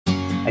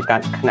had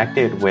gotten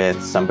connected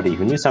with somebody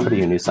who knew somebody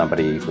who knew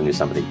somebody who knew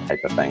somebody type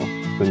of thing,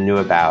 who knew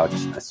about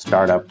a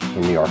startup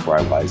in New York where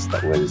I was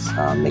that was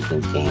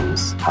making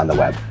games on the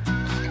web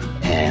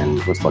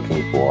and was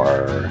looking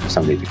for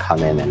somebody to come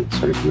in and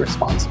sort of be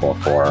responsible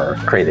for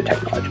creative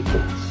technology.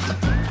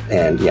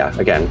 And yeah,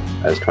 again,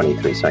 I was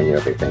 23, so I knew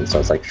everything. So I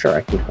was like, sure,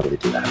 I can totally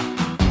do that.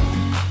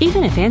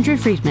 Even if Andrew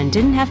Friedman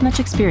didn't have much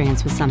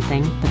experience with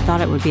something, but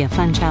thought it would be a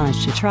fun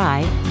challenge to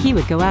try, he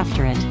would go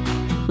after it.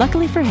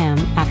 Luckily for him,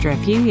 after a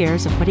few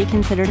years of what he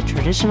considered a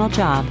traditional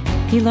job,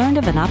 he learned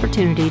of an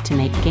opportunity to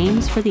make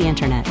games for the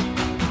internet.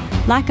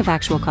 Lack of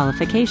actual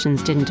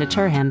qualifications didn't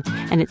deter him,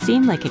 and it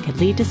seemed like it could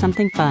lead to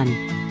something fun.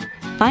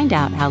 Find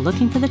out how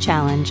looking for the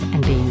challenge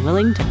and being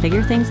willing to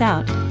figure things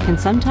out can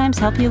sometimes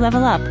help you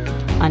level up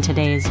on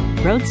today's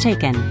Roads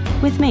Taken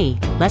with me,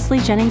 Leslie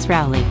Jennings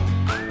Rowley.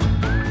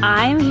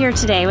 I'm here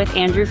today with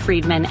Andrew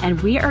Friedman,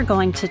 and we are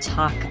going to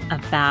talk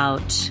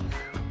about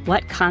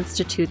what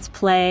constitutes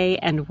play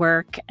and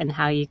work and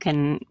how you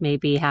can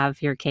maybe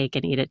have your cake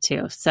and eat it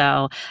too.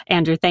 So,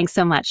 Andrew, thanks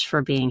so much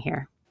for being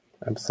here.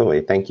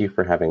 Absolutely. Thank you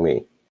for having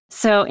me.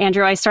 So,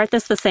 Andrew, I start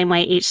this the same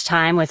way each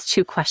time with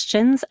two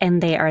questions,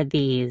 and they are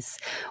these.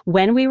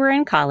 When we were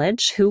in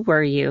college, who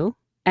were you?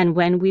 And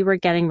when we were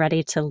getting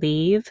ready to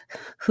leave,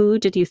 who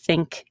did you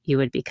think you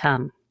would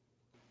become?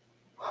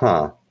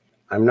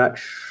 I'm not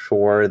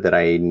sure that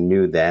I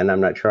knew then.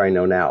 I'm not sure I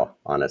know now,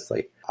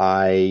 honestly.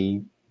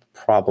 I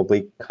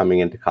probably coming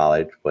into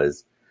college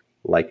was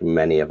like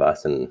many of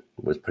us and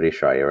was pretty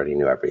sure I already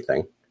knew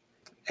everything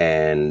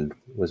and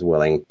was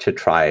willing to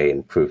try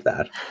and prove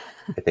that.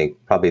 I think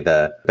probably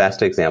the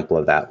best example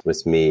of that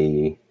was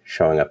me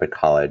showing up at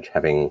college,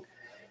 having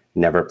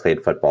never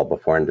played football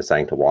before and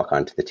deciding to walk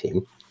onto the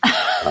team.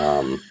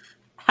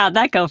 How'd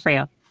that go for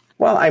you?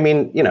 Well, I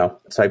mean,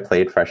 so I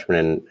played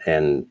freshman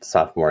and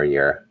sophomore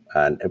year.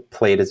 I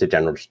played as a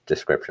general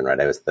description, right?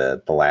 I was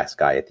the last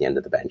guy at the end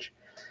of the bench,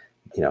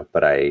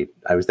 but I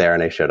was there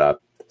and I showed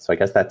up. So I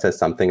guess that says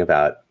something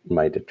about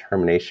my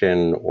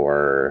determination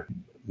or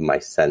my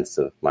sense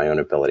of my own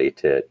ability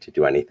to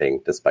do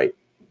anything despite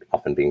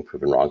often being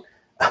proven wrong.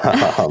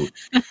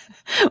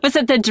 Was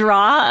it the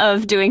draw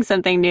of doing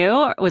something new,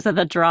 or was it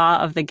the draw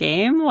of the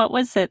game? What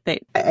was it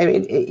that... I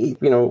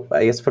mean,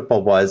 I guess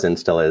football was and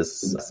still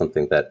is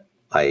something that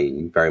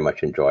I very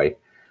much enjoy.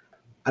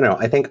 I don't know.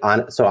 I think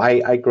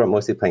I grew up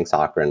mostly playing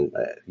soccer, and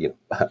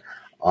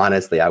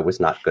honestly, I was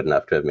not good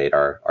enough to have made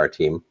our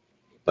team.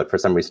 But for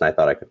some reason, I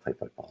thought I could play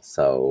football.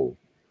 So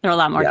there are a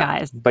lot more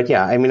guys. But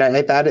yeah, I mean,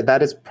 that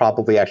is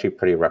probably actually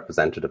pretty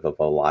representative of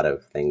a lot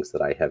of things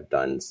that I have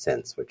done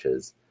since, which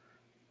is,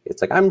 it's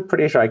like, I'm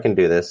pretty sure I can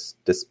do this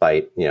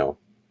despite,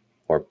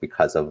 or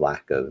because of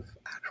lack of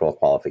actual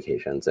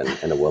qualifications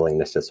and a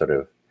willingness to sort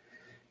of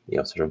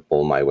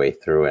bull my way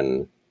through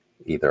and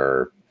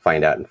either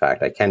find out, in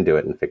fact, I can do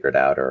it and figure it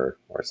out, or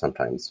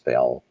sometimes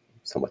fail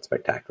somewhat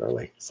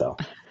spectacularly. So.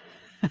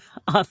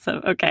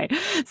 Awesome. Okay.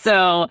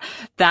 So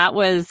that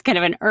was kind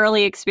of an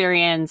early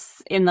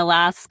experience. In the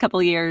last couple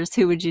of years,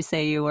 who would you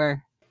say you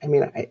were? I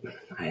mean, I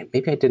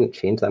maybe I didn't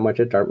change that much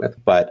at Dartmouth,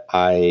 but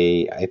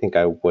I think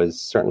I was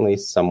certainly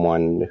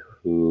someone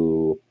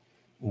who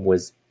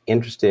was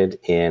interested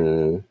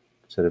in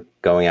sort of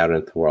going out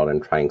into the world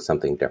and trying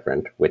something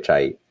different, which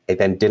I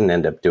then didn't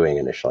end up doing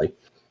initially,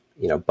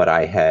 but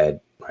I had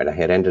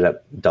ended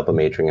up double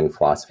majoring in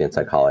philosophy and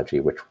psychology,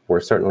 which were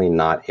certainly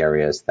not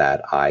areas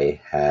that I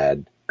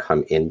had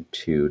come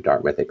into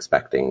Dartmouth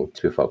expecting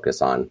to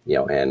focus on,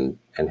 and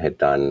had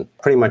done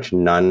pretty much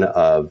none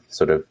of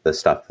sort of the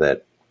stuff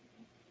that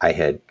I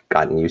had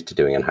gotten used to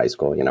doing in high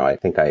school. I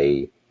think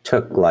I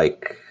took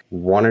like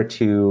one or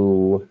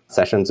two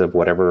sessions of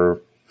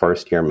whatever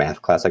first year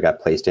math class I got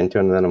placed into,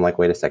 and then I'm like,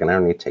 wait a second, I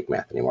don't need to take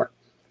math anymore.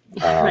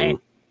 Right.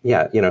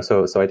 Yeah,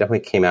 so I definitely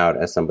came out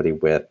as somebody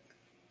with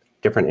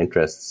different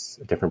interests,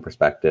 a different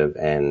perspective,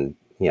 and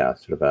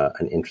sort of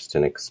an interest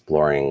in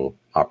exploring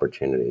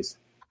opportunities.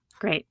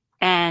 Great.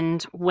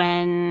 And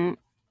when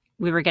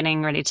we were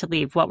getting ready to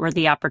leave, what were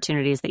the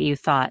opportunities that you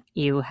thought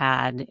you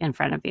had in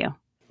front of you?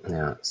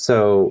 Yeah.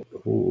 So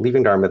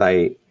leaving Dartmouth,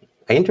 I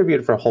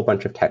interviewed for a whole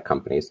bunch of tech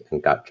companies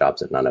and got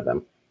jobs at none of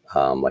them,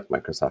 like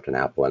Microsoft and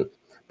Apple.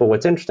 But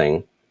what's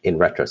interesting in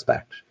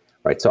retrospect,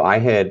 right? So I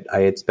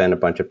had spent a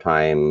bunch of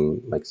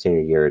time, like senior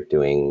year,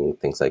 doing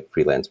things like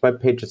freelance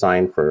web page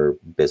design for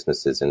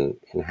businesses in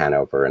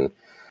Hanover, and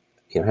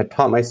had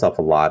taught myself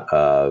a lot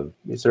of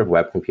sort of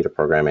web computer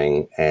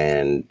programming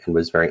and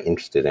was very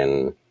interested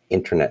in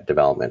internet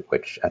development,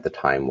 which at the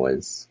time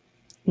was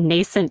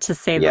nascent, to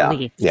say the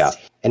least. Yeah.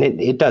 And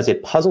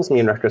it puzzles me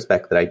in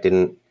retrospect that I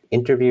didn't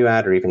interview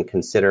at or even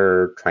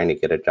consider trying to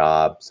get a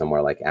job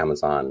somewhere like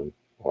Amazon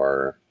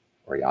or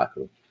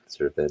Yahoo,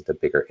 sort of the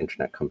bigger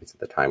internet companies at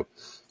the time.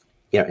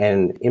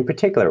 And in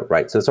particular,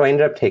 right, so I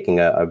ended up taking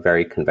a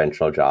very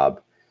conventional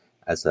job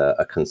as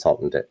a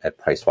consultant at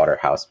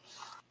Pricewaterhouse.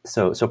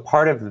 So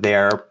part of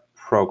their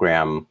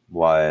program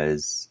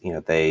was,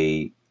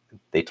 they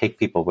take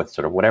people with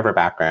sort of whatever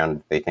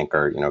background they think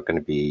are, going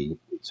to be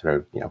sort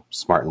of,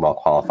 smart and well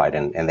qualified,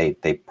 and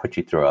they put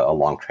you through a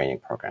long training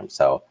program.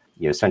 So,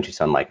 you essentially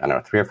spend like, I don't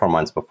know, 3 or 4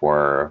 months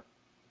before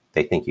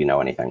they think you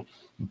know anything.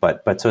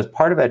 But so as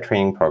part of that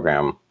training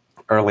program,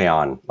 early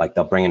on, like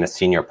they'll bring in a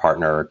senior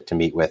partner to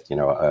meet with,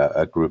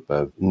 a group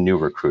of new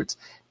recruits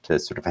to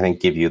sort of, I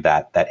think, give you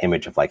that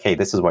image of like, hey,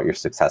 this is what your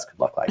success could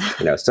look like.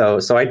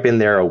 So I'd been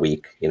there a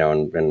week,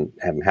 and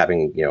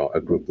having, a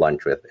group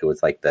lunch with, it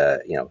was like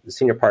the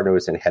senior partner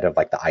was in head of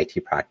like the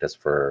IT practice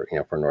for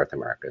North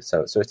America.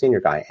 So a senior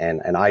guy.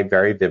 And I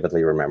very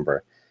vividly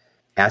remember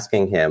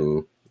asking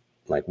him,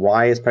 like,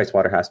 why is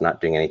Pricewaterhouse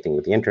not doing anything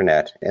with the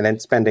internet? And then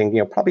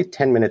spending, probably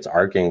 10 minutes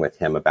arguing with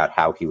him about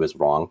how he was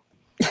wrong,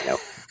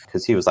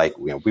 because he was like,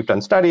 we've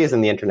done studies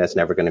and the internet's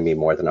never going to be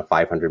more than a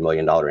 $500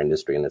 million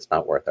industry and it's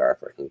not worth our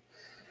effort. And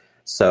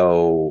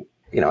so,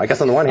 I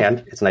guess on the one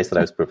hand, it's nice that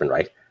I was proven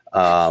right.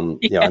 On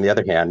the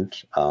other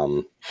hand,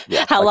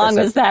 how long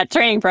was that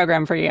training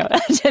program for you?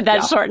 Did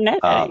that shorten it?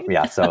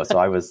 So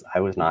I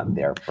was not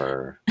there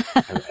for,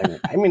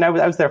 I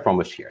was there for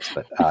almost years,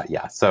 but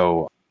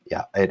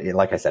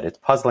like I said, it's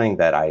puzzling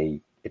that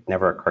it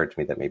never occurred to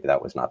me that maybe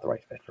that was not the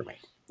right fit for me.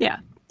 Yeah.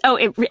 Oh,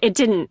 it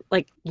didn't,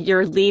 like,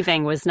 your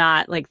leaving was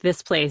not like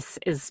this place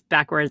is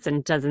backwards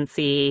and doesn't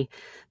see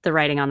the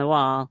writing on the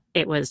wall.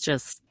 It was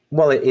just.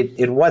 Well,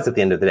 it was at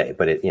the end of the day,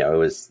 but it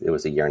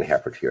was a year and a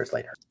half or 2 years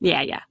later.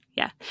 Yeah.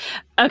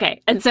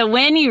 Okay. And so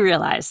when you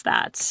realized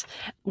that,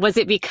 was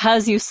it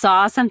because you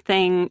saw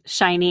something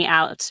shiny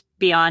out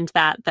beyond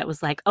that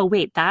was like, oh,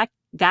 wait, that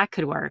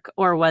could work?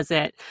 Or was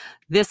it,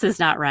 this is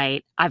not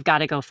right, I've got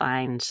to go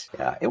find?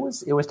 Yeah, it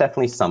was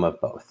definitely some of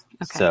both.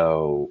 Okay.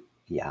 So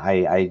yeah,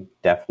 I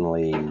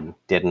definitely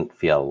didn't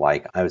feel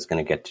like I was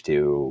going to get to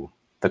do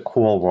the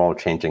cool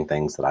world-changing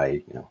things that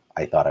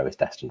I thought I was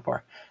destined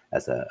for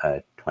as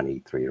a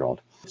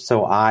 23-year-old.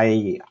 So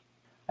I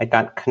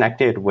got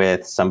connected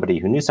with somebody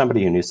who knew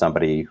somebody who knew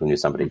somebody who knew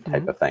somebody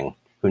type of thing,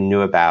 who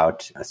knew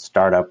about a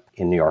startup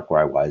in New York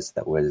where I was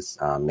that was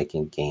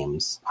making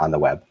games on the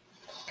web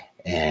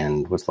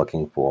and was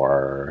looking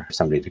for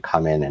somebody to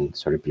come in and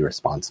sort of be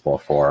responsible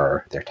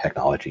for their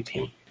technology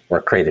team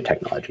or create a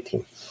technology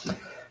team.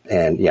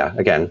 And yeah,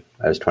 again,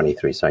 I was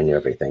 23, so I knew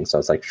everything. So I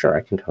was like, sure,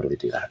 I can totally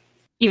do that.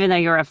 Even though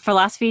you're a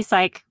philosophy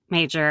psych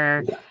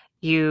major,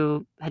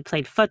 you had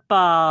played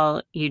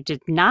football, you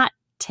did not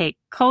take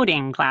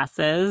coding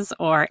classes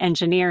or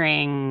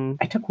engineering.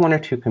 I took 1 or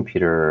 2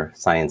 computer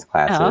science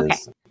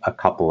classes, a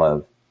couple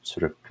of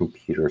sort of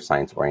computer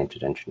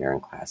science-oriented engineering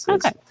classes.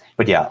 Okay.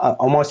 But yeah,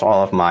 almost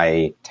all of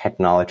my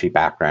technology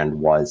background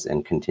was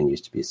and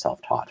continues to be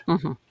self-taught,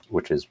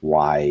 which is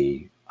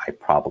why I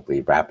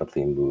probably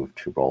rapidly moved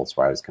to roles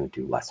where I was going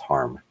to do less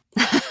harm.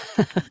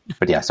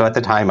 But yeah, so at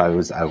the time I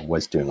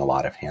was doing a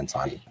lot of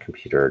hands-on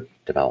computer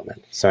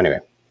development. So anyway,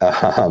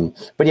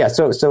 but yeah,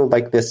 so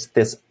like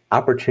this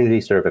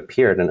opportunity sort of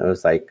appeared, and it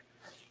was like,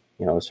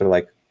 sort of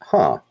like,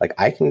 like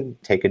I can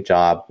take a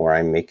job where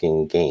I'm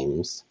making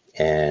games,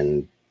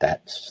 and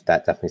that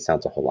definitely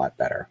sounds a whole lot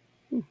better.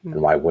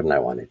 And why wouldn't I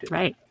want to do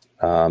that?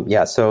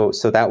 Right. So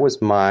that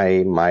was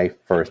my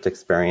first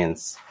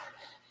experience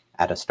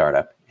at a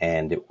startup,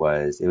 and it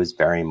was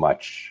very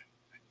much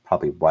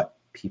probably what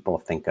people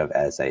think of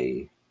as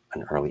an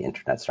early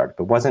internet startup.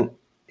 It wasn't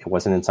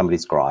in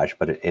somebody's garage,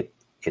 but it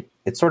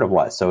sort of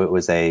was. So it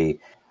was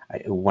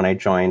when I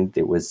joined,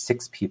 it was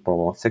 6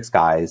 people, 6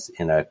 guys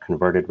in a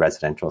converted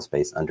residential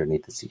space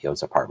underneath the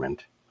CEO's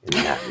apartment in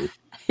Manhattan.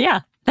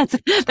 Yeah,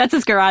 that's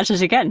as garage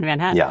as you get in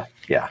Manhattan.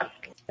 Yeah.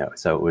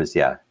 So it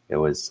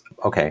was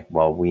okay.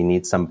 Well, we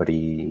need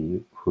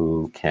somebody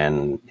who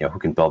can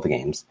build the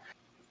games.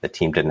 The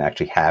team didn't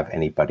actually have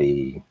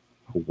anybody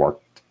who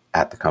worked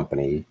at the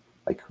company,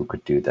 like who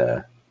could do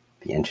the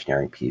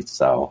engineering piece.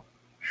 So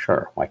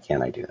sure, why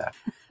can't I do that?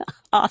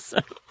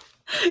 Awesome.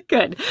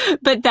 Good.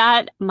 But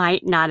that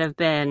might not have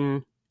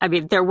been,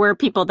 there were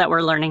people that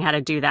were learning how to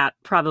do that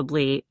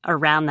probably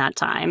around that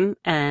time,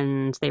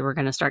 and they were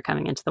going to start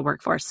coming into the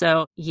workforce.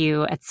 So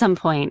you at some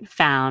point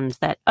found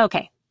that,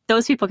 okay,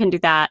 those people can do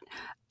that.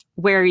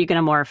 Where are you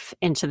going to morph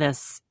into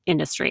this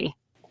industry?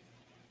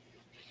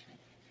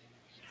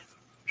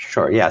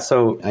 Sure. Yeah.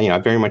 So, I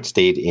very much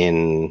stayed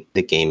in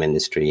the game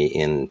industry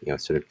in,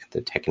 sort of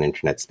the tech and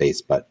internet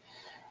space, but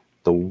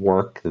the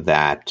work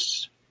that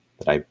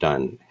I've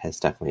done has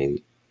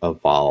definitely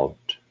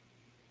evolved.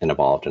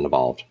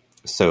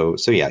 So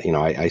yeah,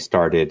 I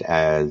started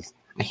as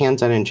a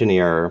hands-on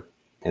engineer,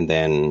 and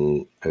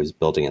then I was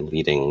building and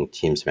leading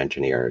teams of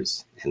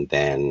engineers. And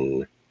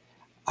then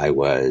I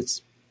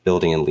was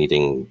building and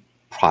leading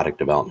product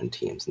development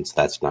teams. And so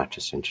that's not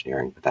just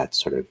engineering, but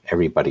that's sort of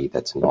everybody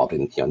that's involved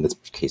in, in this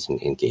case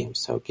in games.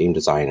 So game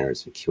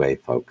designers and QA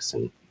folks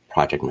and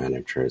project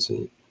managers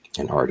and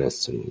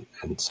artists and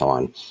so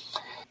on.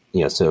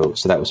 So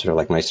that was sort of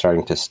like my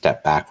starting to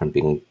step back from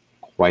being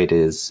quite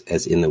as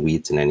in the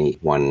weeds in any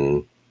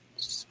one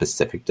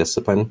specific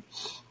discipline.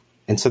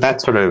 And so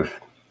that's sort of,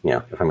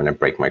 if I'm going to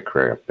break my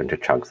career up into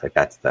chunks, like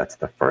that's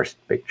the first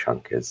big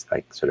chunk, is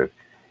like sort of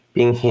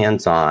being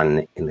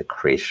hands-on in the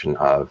creation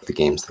of the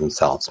games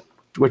themselves,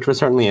 which was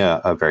certainly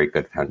a very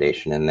good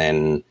foundation. And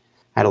then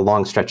I had a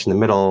long stretch in the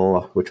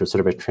middle, which was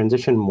sort of a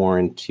transition more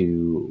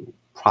into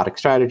product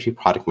strategy,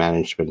 product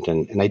management,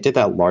 and I did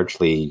that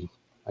largely,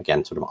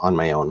 again, sort of on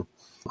my own.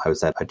 I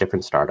was at a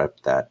different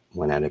startup that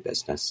went out of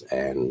business,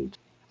 and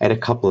I had a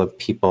couple of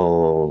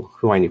people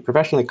who I knew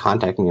professionally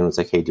contact me and was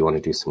like, hey, do you want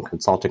to do some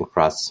consulting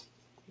for us?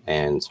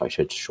 And so I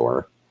said,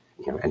 sure.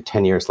 And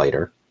 10 years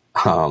later,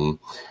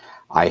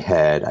 I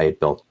had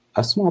built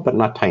a small but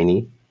not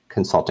tiny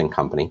consulting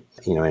company,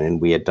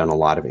 and we had done a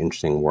lot of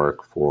interesting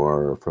work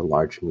for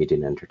large media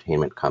and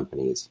entertainment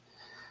companies,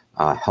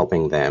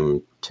 helping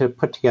them to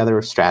put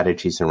together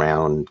strategies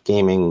around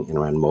gaming and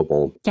around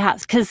mobile. Yeah,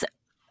 because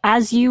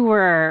as you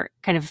were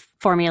kind of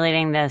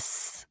formulating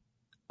this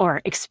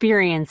or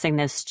experiencing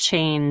this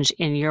change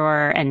in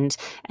your and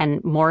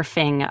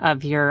morphing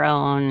of your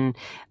own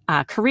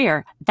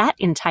career, that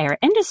entire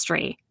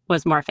industry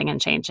was morphing and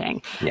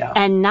changing. Yeah.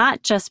 And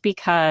not just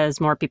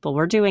because more people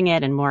were doing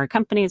it and more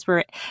companies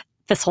were,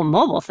 this whole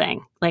mobile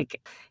thing,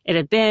 like it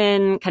had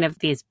been kind of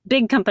these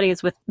big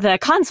companies with the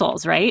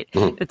consoles, right?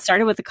 Mm-hmm. It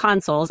started with the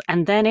consoles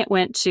and then it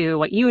went to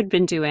what you had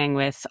been doing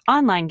with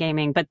online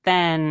gaming, but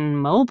then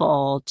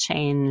mobile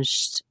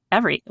changed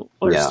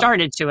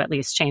started to at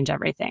least change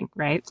everything,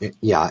 right?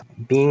 Yeah.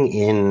 Being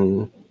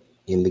in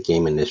the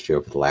game industry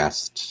over the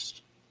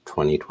last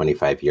 20,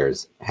 25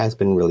 years has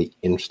been really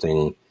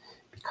interesting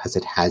because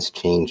it has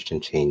changed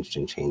and changed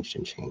and changed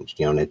and changed.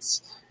 And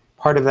it's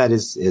part of that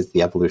is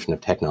the evolution of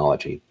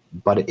technology,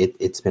 but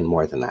it's been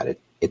more than that.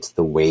 It's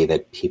the way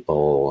that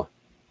people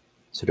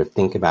sort of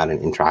think about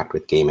and interact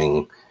with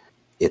gaming.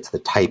 It's the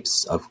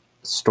types of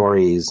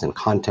stories and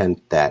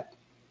content that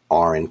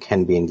are and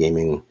can be in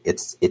gaming.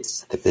 It's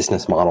the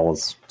business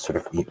models sort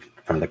of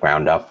from the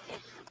ground up.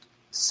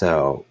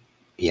 So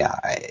yeah,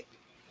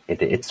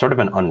 it's sort of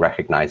an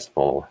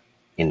unrecognizable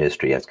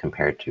industry as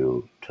compared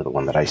to the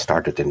one that I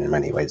started in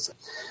many ways.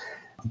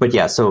 But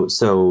yeah, so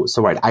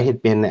right. I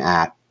had been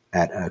at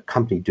a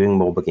company doing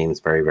mobile games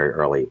very, very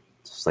early.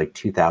 It's like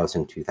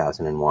 2000,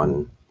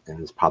 2001. And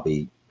it's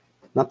probably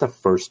not the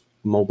first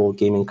mobile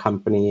gaming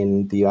company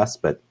in the US,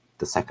 but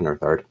the second or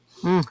third.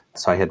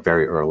 So I had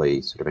very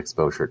early sort of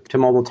exposure to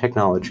mobile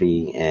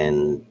technology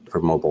and for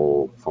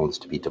mobile phones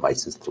to be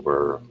devices that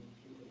were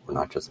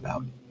not just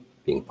about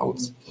being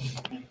phones.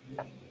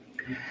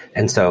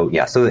 And so,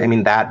 yeah, so I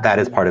mean, that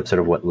is part of sort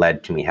of what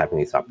led to me having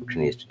these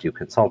opportunities to do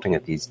consulting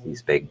at these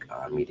big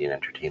media and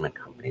entertainment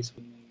companies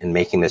and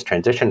making this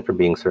transition from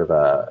being sort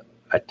of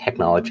a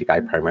technology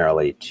guy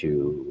primarily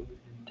to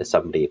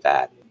somebody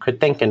that could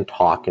think and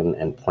talk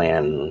and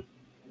plan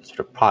sort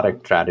of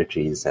product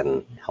strategies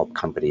and help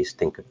companies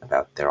think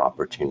about their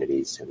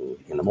opportunities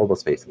in the mobile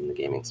space and in the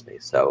gaming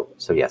space. So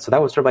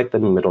that was sort of like the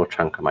middle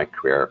chunk of my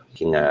career,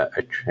 making a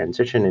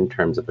transition in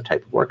terms of the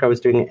type of work I was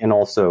doing. And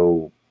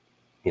also,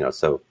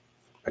 so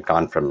I've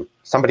gone from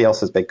somebody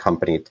else's big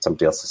company to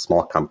somebody else's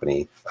small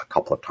company a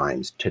couple of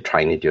times to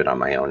trying to do it on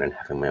my own and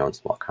having my own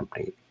small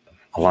company.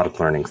 A lot of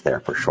learnings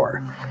there for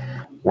sure.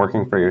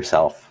 Working for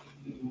yourself,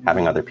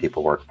 having other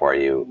people work for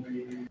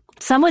you.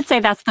 Some would say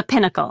that's the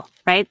pinnacle,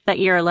 right? That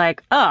you're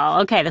like,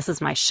 oh, okay, this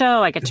is my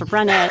show. I get to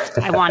run it.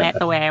 I want it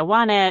the way I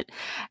want it.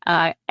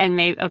 And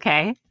maybe,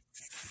 okay.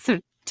 So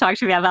talk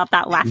to me about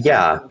that last.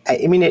 Yeah.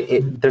 I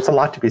mean, there's a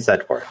lot to be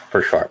said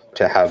for sure,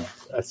 to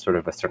have a sort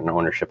of a certain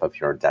ownership of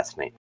your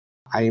destiny.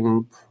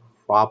 I'm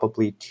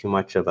probably too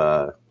much of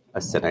a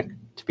cynic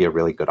to be a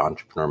really good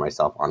entrepreneur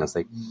myself,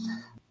 honestly.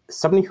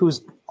 Somebody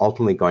who's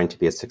ultimately going to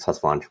be a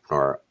successful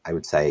entrepreneur, I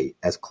would say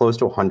as close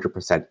to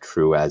 100%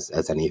 true as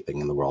anything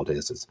in the world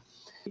is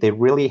they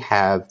really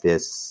have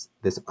this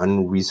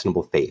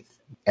unreasonable faith.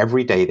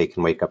 Every day they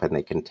can wake up and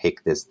they can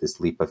take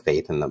this leap of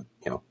faith and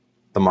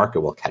the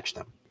market will catch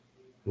them.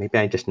 Maybe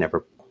I just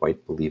never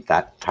quite believed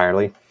that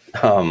entirely.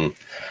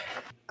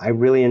 I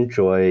really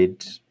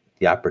enjoyed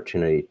the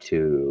opportunity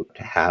to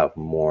have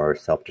more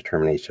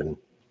self-determination,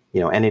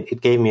 and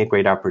it gave me a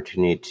great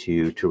opportunity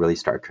to really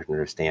start to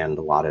understand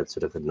a lot of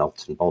sort of the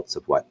nuts and bolts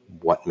of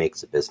what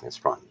makes a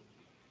business run,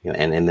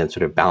 and then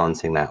sort of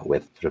balancing that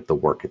with sort of the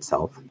work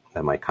itself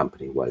that my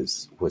company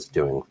was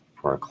doing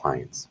for our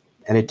clients.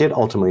 And it did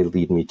ultimately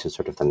lead me to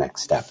sort of the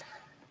next step.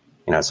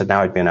 So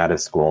now I'd been out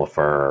of school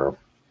for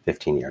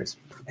 15 years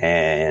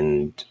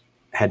and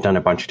had done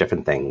a bunch of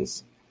different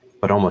things,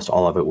 but almost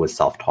all of it was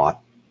self-taught.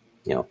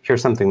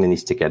 Here's something that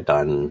needs to get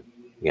done.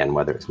 Again,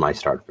 whether it's my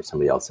startup or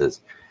somebody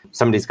else's,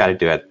 somebody's got to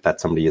do it.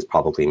 That somebody is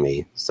probably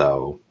me.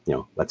 So,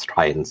 let's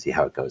try it and see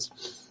how it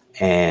goes.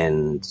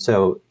 And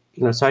so,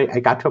 so I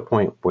got to a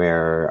point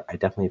where I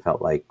definitely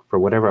felt like for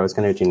whatever I was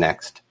going to do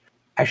next,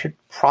 I should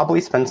probably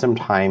spend some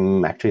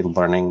time actually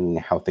learning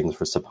how things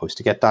were supposed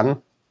to get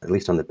done, at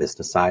least on the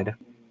business side.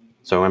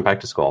 So I went back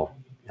to school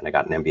and I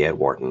got an MBA at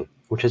Wharton,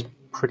 which is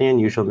pretty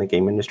unusual in the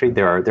game industry.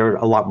 There are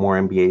a lot more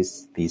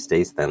MBAs these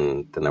days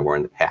than there were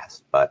in the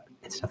past, but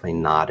it's definitely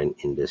not an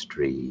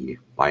industry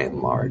by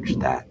and large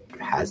that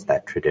has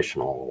that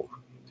traditional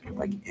sort of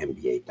like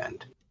MBA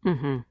bent.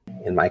 Mm-hmm.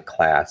 In my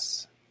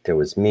class, there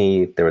was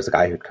me, there was a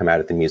guy who'd come out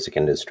of the music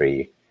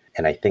industry,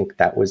 and I think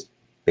that was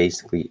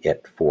basically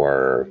it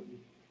for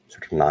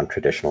sort of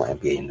non-traditional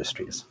MBA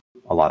industries.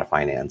 A lot of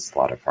finance, a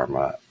lot of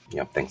pharma.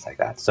 things like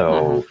that.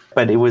 So,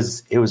 but it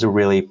was a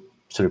really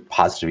sort of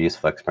positive,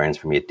 useful experience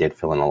for me. It did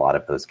fill in a lot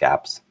of those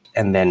gaps.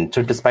 And then,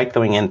 so despite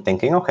going in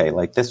thinking, okay,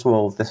 like this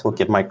will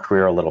give my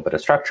career a little bit of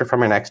structure for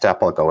my next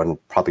step. I'll go and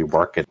probably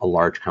work at a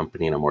large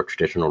company in a more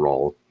traditional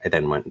role. I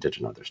then went and did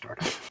another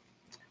startup.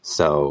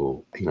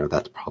 So,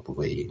 that's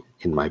probably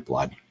in my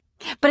blood.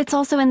 But it's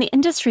also in the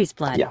industry's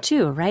blood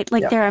too, right?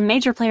 Like there are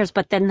major players,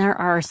 but then there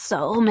are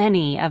so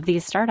many of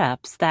these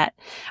startups that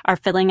are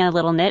filling a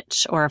little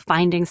niche or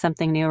finding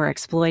something new or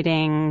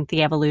exploiting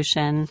the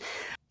evolution.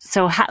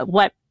 So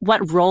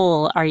what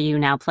role are you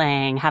now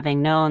playing,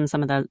 having known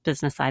some of the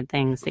business side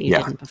things that you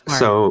didn't before?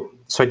 So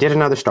I did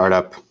another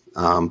startup,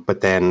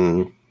 but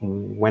then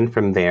went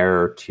from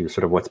there to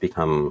sort of what's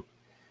become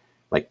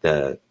like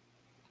the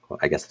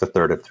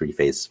third of three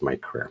phases of my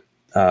career,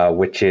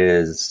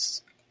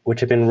 which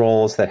have been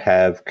roles that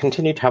have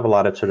continued to have a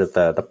lot of sort of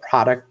the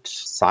product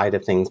side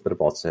of things, but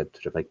have also had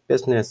sort of like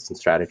business and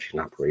strategy and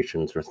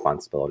operations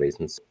responsibilities.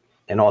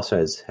 And also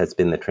has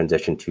been the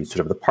transition to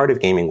sort of the part of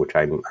gaming, which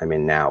I'm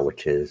in now,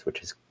 which is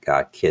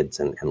kids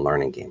and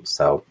learning games.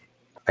 So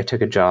I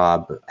took a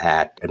job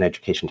at an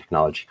education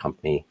technology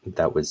company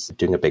that was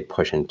doing a big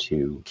push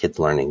into kids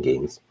learning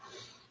games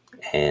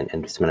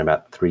and spent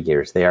about 3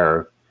 years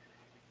there,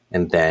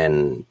 and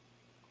then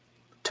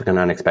took an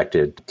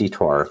unexpected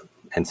detour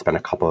and spent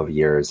a couple of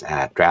years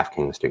at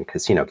DraftKings doing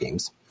casino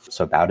games.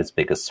 So about as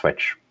big a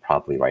switch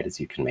probably right as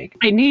you can make.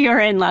 I knew you were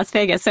in Las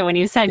Vegas, so when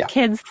you said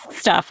kids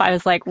stuff, I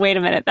was like, wait a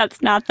minute,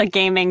 that's not the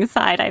gaming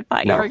side I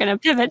thought you were going to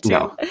pivot to.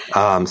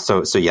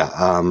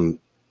 No.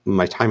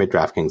 My time at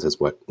DraftKings is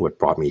what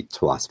brought me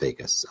to Las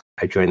Vegas.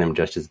 I joined them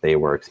just as they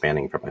were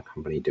expanding from a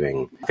company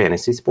doing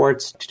fantasy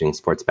sports to doing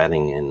sports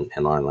betting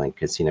and online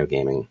casino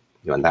gaming.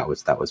 And that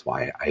was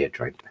why I had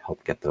joined to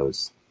help get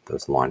those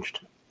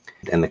launched.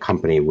 And the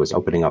company was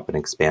opening up and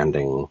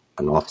expanding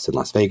an office in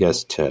Las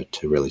Vegas to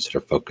really sort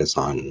of focus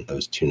on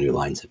those two new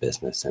lines of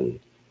business, and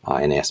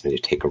asked me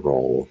to take a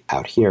role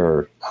out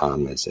here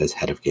as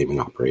head of gaming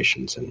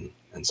operations.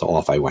 And so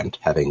off I went,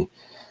 having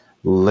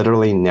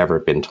literally never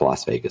been to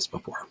Las Vegas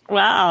before.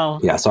 Wow.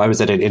 Yeah, so I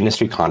was at an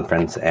industry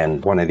conference,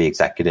 and one of the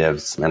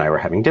executives and I were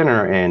having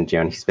dinner, and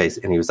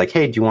he was like,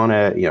 hey, do you want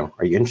to,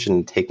 are you interested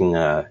in taking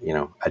a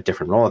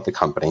different role at the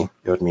company?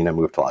 It would mean a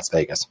move to Las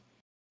Vegas.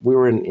 We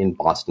were in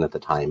Boston at the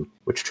time,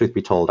 which, truth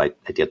be told, I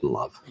didn't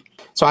love.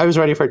 So I was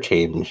ready for a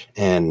change.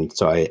 And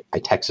so I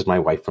texted my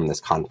wife from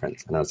this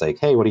conference, and I was like,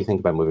 hey, what do you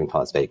think about moving to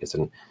Las Vegas?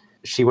 And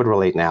she would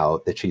relate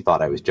now that she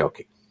thought I was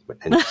joking.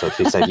 And so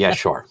she said, yeah,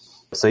 sure.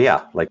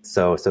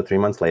 So 3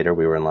 months later,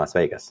 we were in Las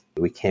Vegas.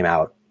 We came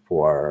out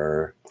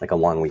for like a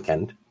long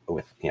weekend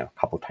with, a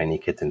couple tiny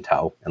kids in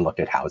tow and looked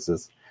at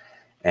houses.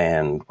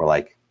 And we're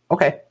like,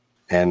 okay.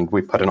 And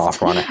we put an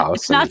offer on a house.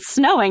 It's not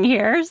snowing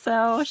here,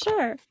 so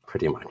sure.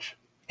 Pretty much.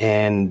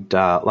 And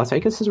Las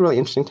Vegas is a really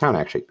interesting town,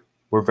 actually.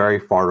 We're very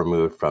far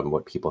removed from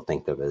what people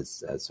think of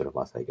as sort of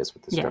Las Vegas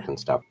with the strip and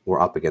stuff. We're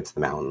up against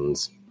the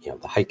mountains,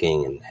 the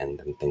hiking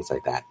and things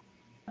like that.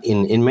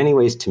 In many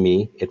ways, to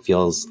me, it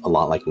feels a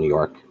lot like New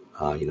York.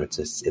 It's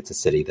a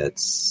city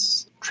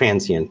that's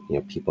transient.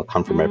 People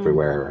come from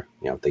everywhere.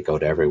 They go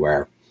to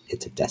everywhere.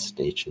 It's a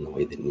destination the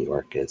way that New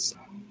York is.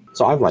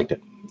 So I've liked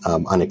it,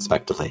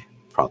 unexpectedly,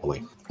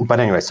 probably. But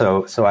anyway,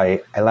 so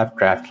I left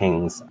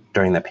DraftKings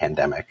during the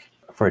pandemic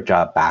for a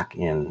job back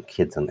in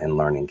kids and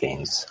learning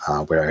games,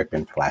 where I've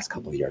been for the last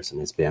couple of years,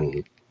 and it's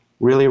been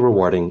really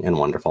rewarding and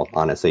wonderful,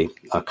 honestly,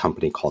 a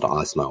company called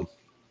Osmo.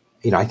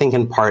 I think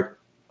in part,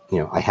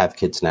 I have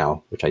kids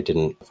now, which I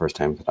didn't the first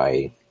time that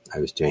I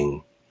was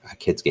doing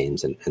kids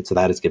games. And so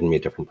that has given me a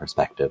different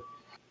perspective.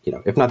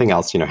 If nothing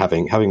else,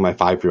 having my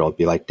 5-year-old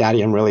be like,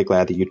 Daddy, I'm really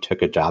glad that you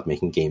took a job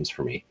making games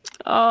for me.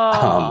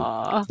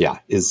 Oh,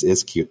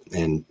 is cute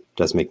and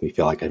does make me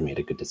feel like I made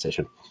a good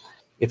decision.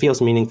 It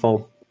feels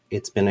meaningful.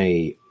 It's been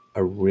a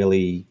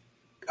really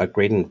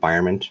great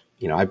environment.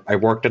 I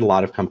worked at a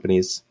lot of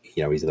companies,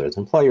 either as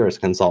employer or as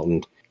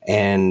consultant,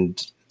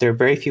 and there are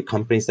very few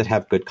companies that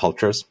have good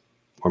cultures,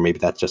 or maybe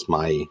that's just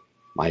my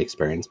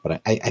experience,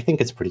 but I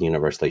think it's pretty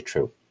universally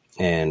true.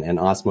 And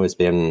Osmo has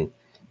been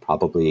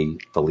probably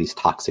the least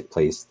toxic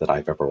place that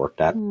I've ever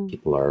worked at.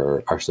 People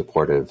are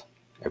supportive.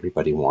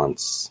 Everybody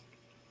wants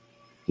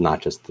not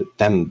just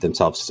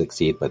themselves to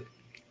succeed, but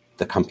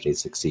the company to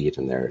succeed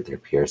and their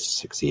peers to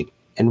succeed.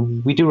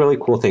 And we do really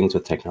cool things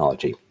with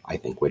technology, I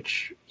think,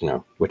 which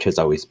has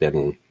always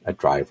been a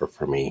driver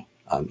for me,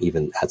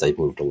 even as I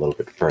moved a little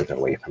bit further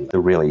away from the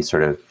really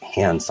sort of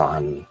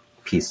hands-on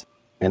piece,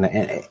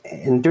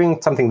 and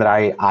doing something that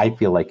I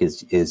feel like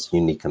is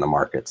unique in the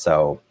market.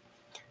 So,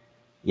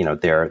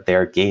 there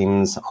are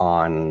games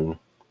on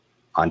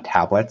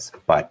tablets,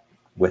 but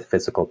with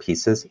physical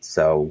pieces.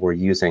 So we're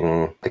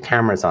using the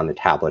cameras on the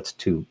tablets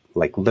to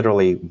like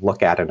literally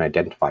look at and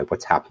identify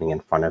what's happening in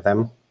front of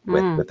them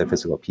with the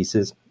physical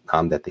pieces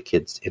that the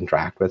kids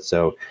interact with.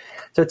 So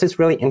it's this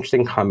really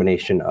interesting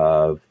combination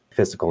of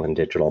physical and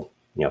digital,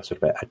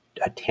 sort of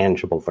a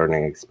tangible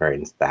learning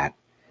experience that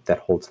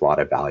holds a lot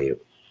of value.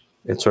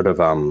 It's sort of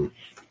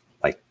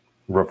like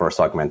reverse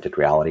augmented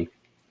reality.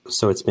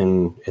 So it's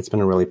been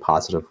a really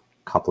positive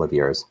couple of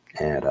years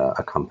at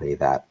a company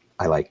that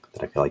I like,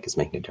 that I feel like is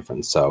making a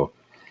difference. So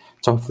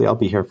hopefully I'll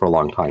be here for a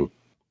long time.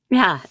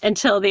 Yeah,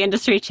 until the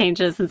industry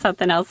changes and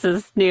something else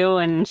is new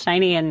and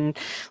shiny and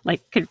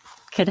like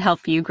could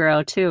help you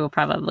grow too,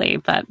 probably.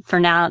 But for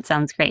now, it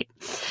sounds great.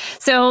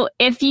 So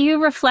if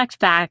you reflect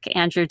back,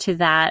 Andrew, to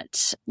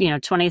that,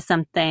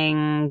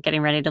 20-something,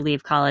 getting ready to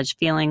leave college,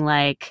 feeling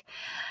like,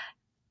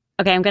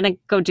 okay, I'm going to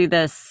go do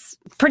this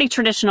pretty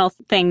traditional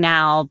thing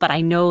now, but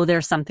I know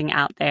there's something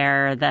out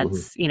there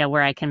that's,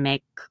 where I can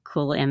make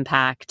cool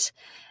impact.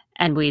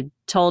 And we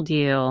told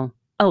you,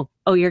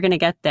 oh, you're going to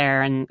get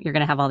there and you're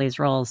going to have all these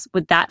roles.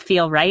 Would that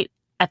feel right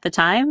at the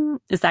time?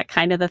 Is that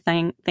kind of the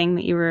thing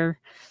that you were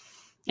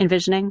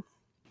envisioning?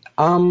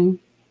 I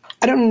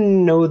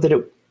don't know that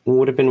it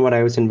would have been what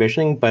I was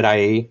envisioning, but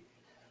I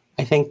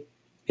think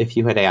if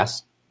you had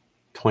asked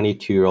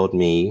 22-year-old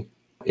me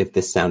if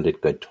this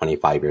sounded good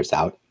 25 years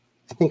out,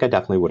 I think I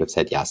definitely would have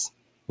said yes.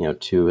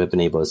 To have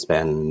been able to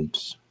spend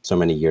so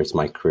many years of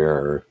my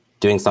career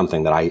doing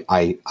something that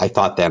I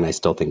thought then I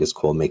still think is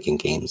cool, making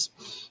games.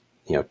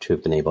 To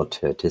have been able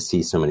to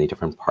see so many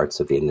different parts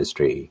of the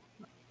industry.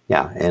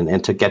 Yeah,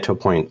 and to get to a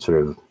point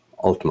sort of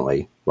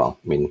ultimately, well,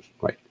 I mean,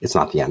 right, it's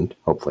not the end,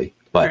 hopefully.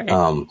 But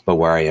right. But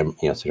where I am,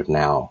 sort of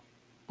now,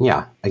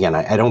 yeah, again,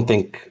 I don't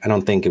think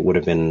it would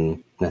have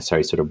been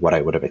necessarily sort of what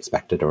I would have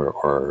expected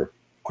or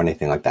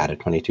anything like that at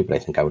 22, but I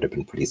think I would have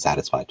been pretty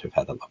satisfied to have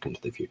had that look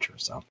into the future.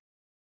 So,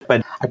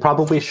 but I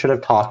probably should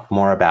have talked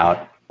more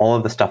about all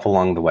of the stuff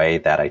along the way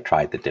that I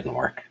tried that didn't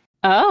work.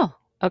 Oh,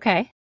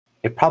 okay.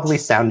 It probably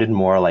sounded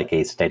more like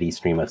a steady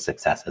stream of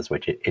successes,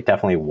 which it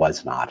definitely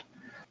was not.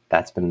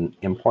 That's been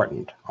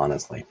important,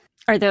 honestly.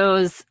 Are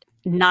those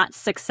not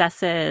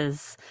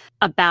successes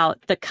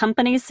about the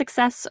company's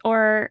success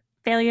or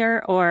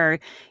failure, or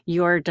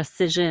your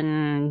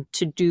decision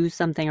to do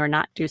something or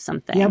not do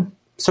something? Yeah,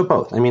 so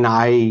both. I mean,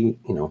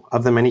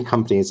 of the many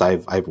companies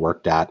I've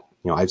worked at,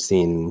 I've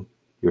seen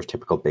your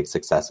typical big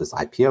successes,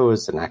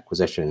 IPOs and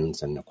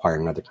acquisitions and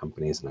acquiring other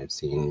companies,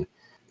 and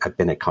I've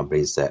been at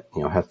companies that,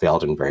 have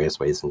failed in various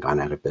ways and gone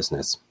out of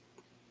business,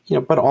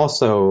 but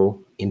also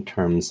in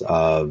terms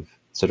of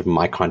sort of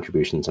my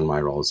contributions and my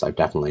roles, I've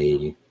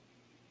definitely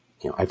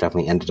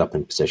ended up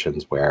in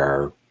positions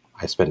where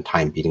I spent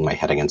time beating my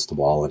head against the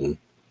wall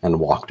and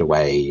walked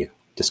away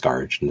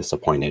discouraged and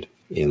disappointed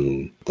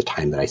in the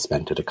time that I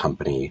spent at a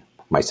company,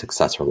 my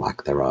success or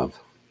lack thereof.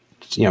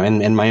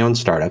 And my own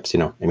startups,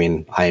 I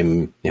mean,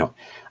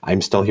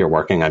 I'm still here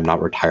working. I'm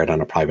not retired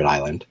on a private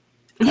island.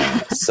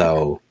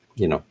 So,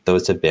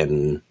 those have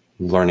been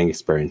learning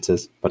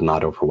experiences, but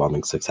not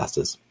overwhelming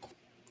successes.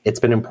 It's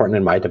been important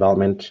in my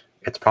development.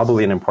 It's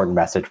probably an important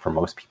message for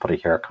most people to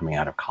hear coming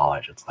out of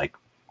college. It's like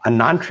a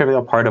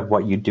non-trivial part of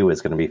what you do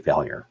is going to be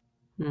failure.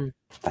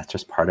 That's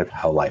just part of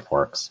how life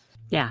works.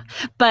 Yeah.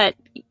 But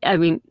I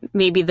mean,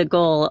 maybe the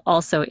goal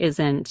also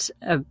isn't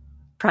a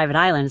private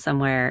island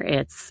somewhere.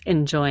 It's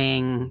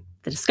enjoying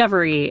the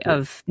discovery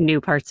of new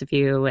parts of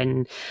you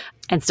and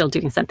still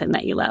doing something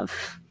that you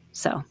love.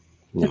 So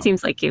it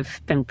seems like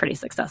you've been pretty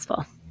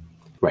successful.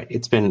 Right.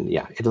 It's been,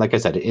 like I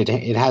said,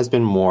 it has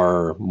been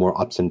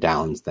more ups and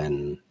downs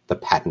than the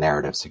pat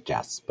narrative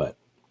suggests, but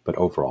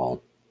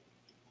overall,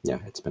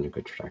 it's been a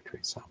good trajectory.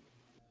 So,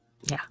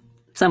 yeah,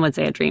 some would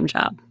say a dream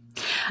job.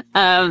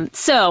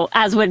 So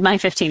as would my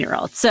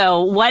 15-year-old.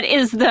 So what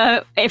is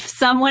if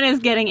someone is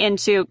getting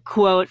into,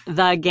 quote,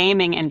 the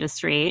gaming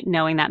industry,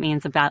 knowing that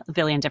means about a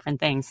billion different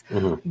things,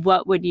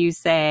 what would you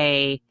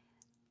say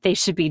they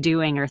should be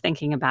doing or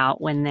thinking about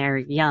when they're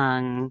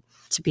young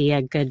to be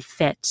a good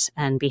fit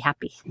and be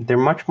happy? There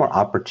are much more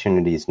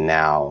opportunities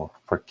now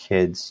for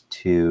kids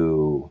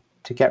to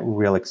get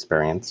real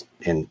experience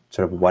in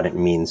sort of what it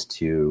means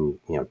to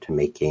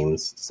make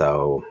games.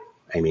 So,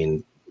 I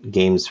mean,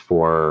 games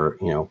for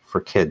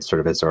kids sort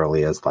of as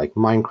early as like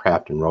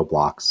Minecraft and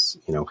Roblox,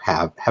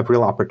 have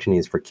real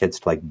opportunities for kids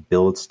to like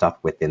build stuff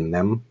within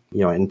them,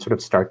 and sort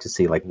of start to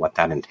see like what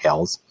that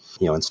entails,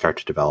 and start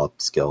to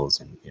develop skills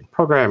in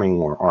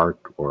programming or art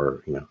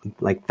or,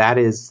 like that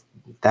is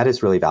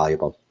really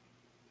valuable,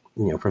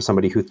 for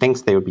somebody who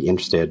thinks they would be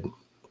interested,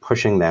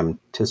 pushing them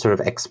to sort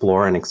of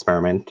explore and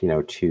experiment,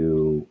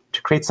 to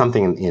create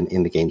something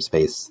in the game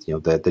space.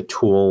 The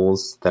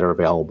tools that are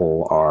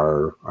available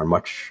are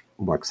much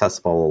more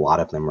accessible. A lot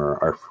of them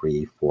are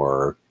free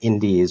for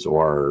indies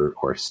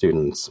or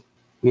students.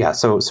 Yeah,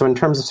 so in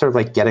terms of sort of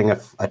like getting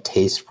a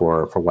taste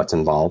for what's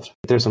involved,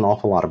 there's an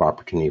awful lot of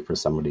opportunity for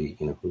somebody,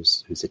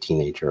 who's a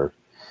teenager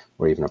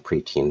or even a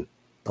preteen.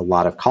 A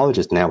lot of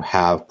colleges now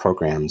have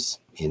programs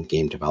in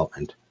game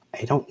development.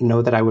 I don't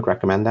know that I would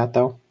recommend that,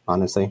 though,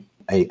 honestly.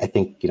 I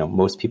think,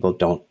 most people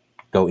don't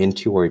go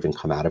into or even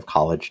come out of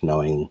college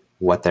knowing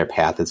what their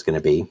path is going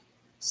to be.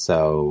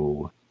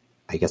 So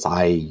I guess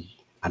I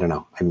don't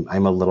know.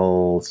 I'm a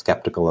little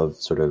skeptical of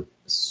sort of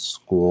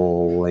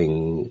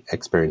schooling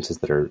experiences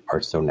that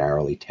are so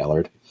narrowly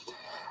tailored.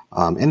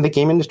 And the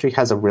game industry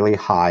has a really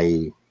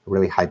high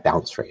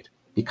bounce rate.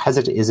 Because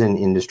it is an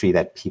industry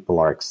that people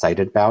are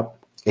excited about,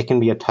 it can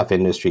be a tough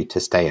industry to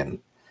stay in.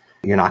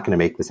 You're not going to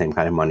make the same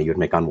kind of money you'd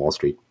make on Wall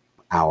Street.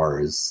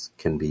 hours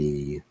can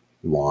be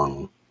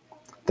long.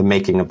 The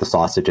making of the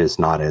sausage is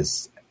not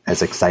as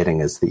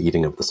exciting as the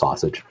eating of the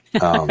sausage.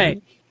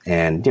 Right.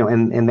 And,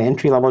 and the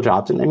entry-level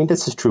jobs, and I mean,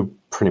 this is true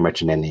pretty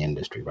much in any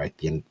industry, right?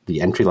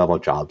 The entry-level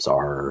jobs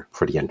are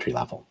pretty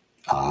entry-level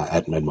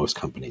at most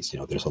companies.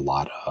 There's a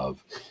lot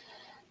of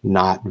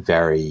not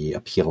very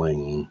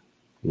appealing,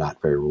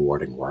 not very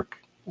rewarding work.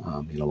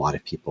 A lot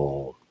of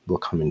people will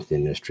come into the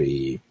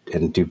industry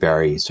and do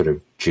very sort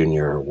of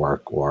junior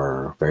work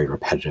or very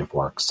repetitive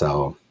work.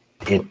 So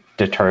it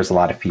deters a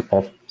lot of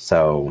people.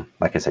 So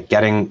like I said,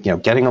 getting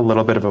a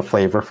little bit of a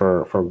flavor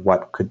for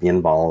what could be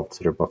involved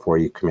sort of before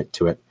you commit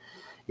to it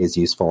is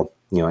useful.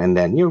 And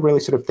then you're really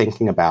sort of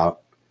thinking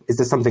about, is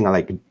this something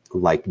I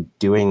like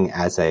doing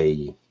as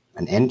an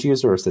end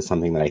user, or is this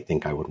something that I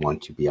think I would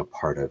want to be a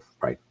part of,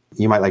 right?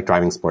 You might like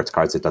driving sports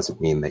cars. It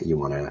doesn't mean that you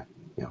want to,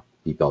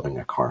 be building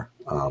a car.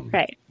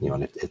 Right.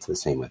 And it's the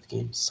same with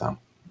games. So.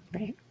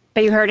 Right.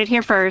 But you heard it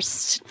here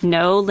first.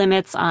 No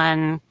limits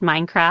on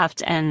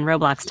Minecraft and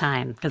Roblox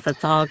time, because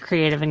that's all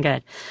creative and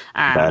good.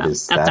 That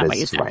is what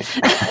you said.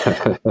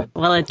 Right.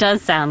 Well, it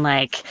does sound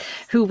like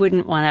who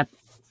wouldn't want to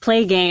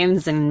play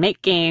games and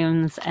make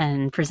games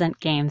and present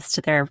games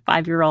to their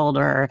 5-year-old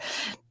or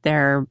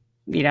their,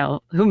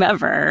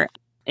 whomever.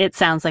 It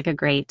sounds like a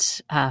great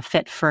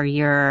fit for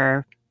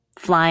your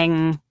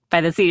flying by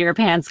the seat of your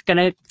pants, going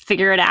to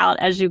figure it out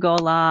as you go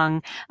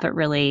along, but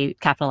really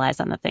capitalize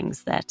on the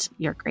things that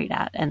you're great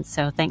at. And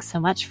so thanks so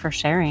much for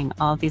sharing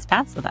all of these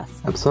paths with us.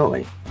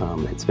 Absolutely.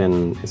 It's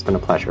been a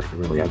pleasure. I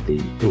really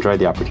enjoyed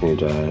the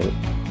opportunity to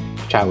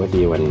chat with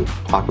you and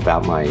talk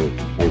about my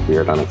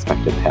weird,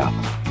 unexpected path.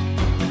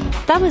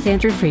 That was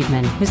Andrew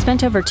Friedman, who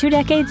spent over 2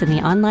 decades in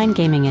the online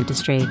gaming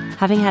industry,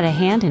 having had a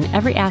hand in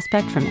every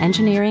aspect from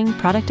engineering,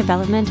 product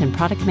development, and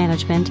product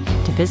management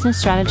to business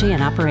strategy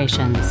and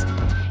operations.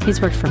 He's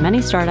worked for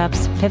many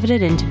startups,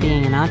 pivoted into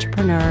being an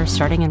entrepreneur,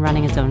 starting and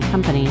running his own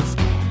companies,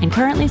 and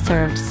currently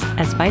serves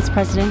as Vice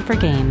President for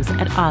Games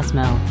at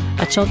Osmo,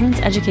 a children's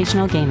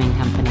educational gaming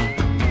company.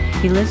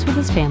 He lives with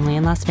his family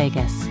in Las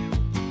Vegas.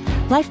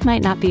 Life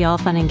might not be all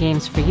fun and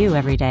games for you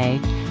every day,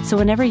 so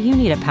whenever you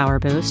need a power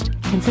boost,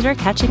 consider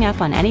catching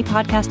up on any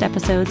podcast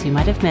episodes you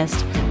might have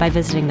missed by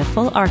visiting the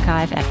full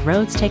archive at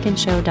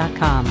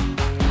roadstakenshow.com.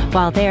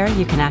 While there,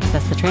 you can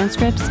access the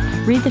transcripts,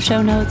 read the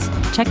show notes,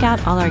 check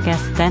out all our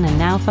guests' then and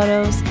now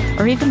photos,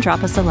 or even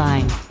drop us a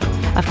line.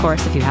 Of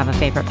course, if you have a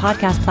favorite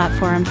podcast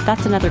platform,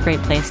 that's another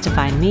great place to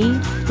find me,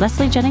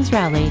 Leslie Jennings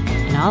Rowley,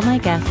 and all my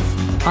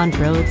guests on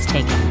Roads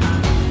Taken.